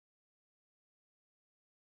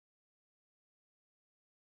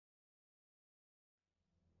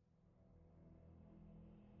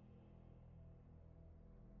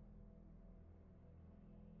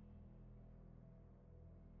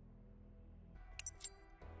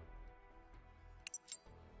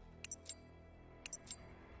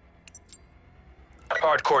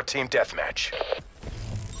Hardcore team deathmatch.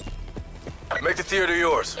 Make the theater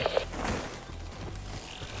yours.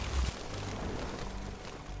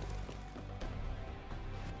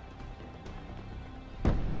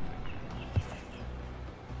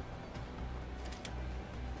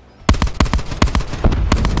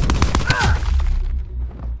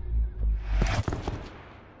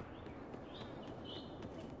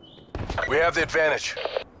 We have the advantage.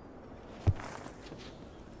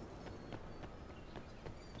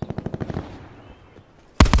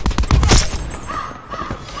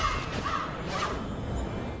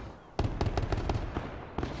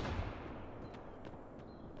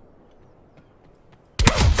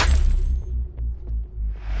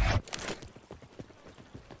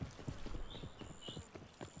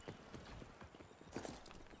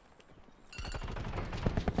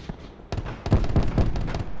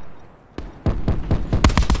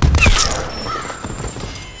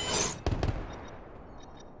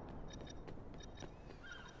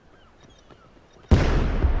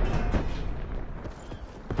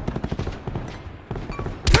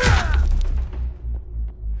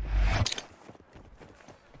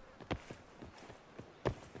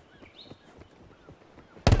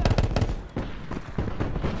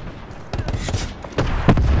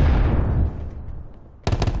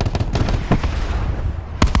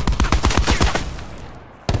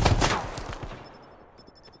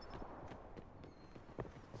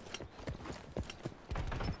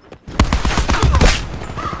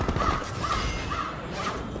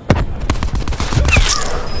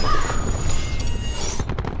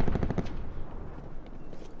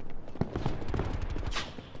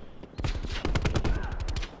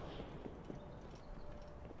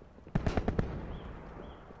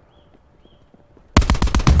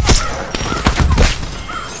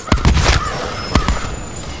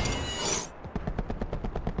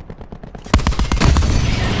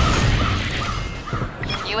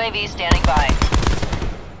 UAV standing by.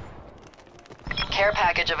 Care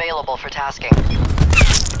package available for tasking.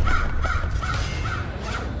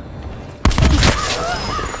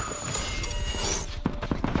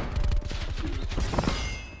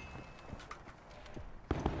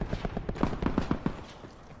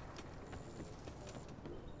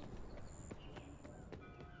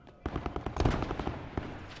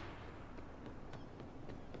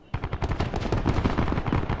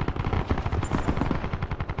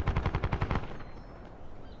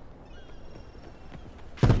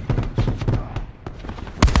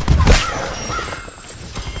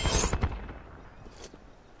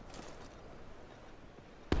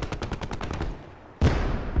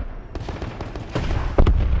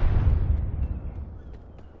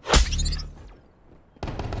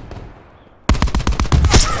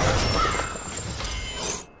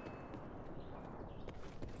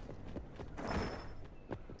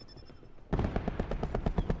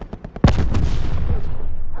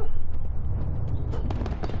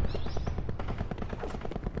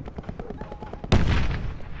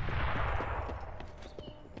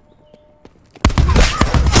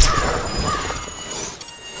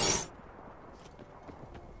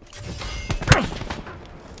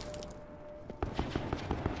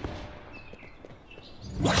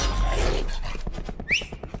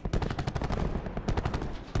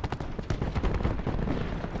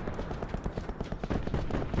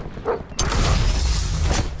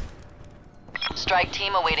 Strike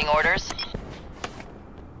team awaiting orders.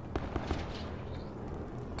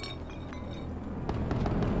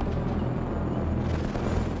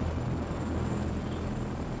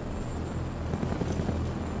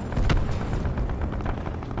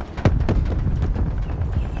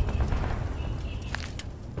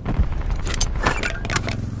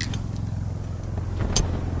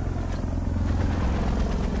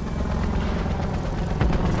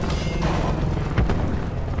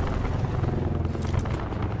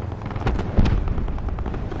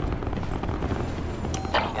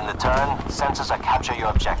 Turn, sensors are capture your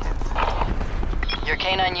objective. Your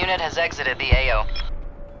K9 unit has exited the AO.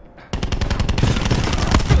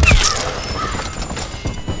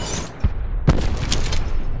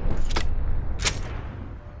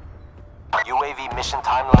 UAV mission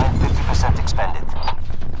timeline 50% expended.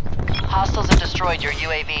 Hostiles have destroyed your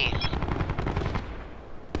UAV.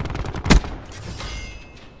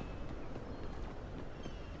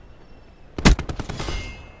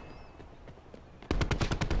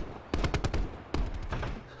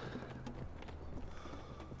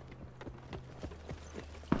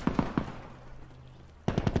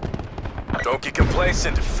 Don't get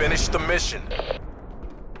complacent. Finish the mission.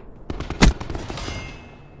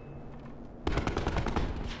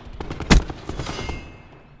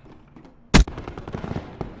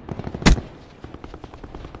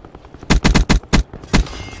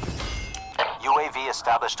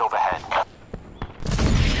 established overhead.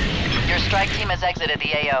 Your strike team has exited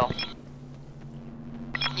the AO.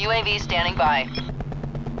 UAV standing by.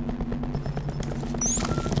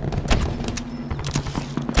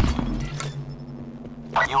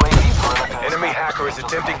 UAV perimeter. Enemy hacker is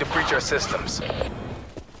attempting to breach our systems.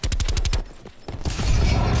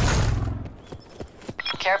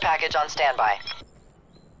 Care package on standby.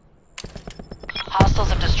 Hostiles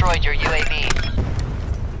have destroyed your UAV.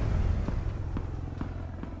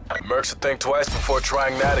 Mercs will think twice before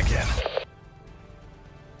trying that again.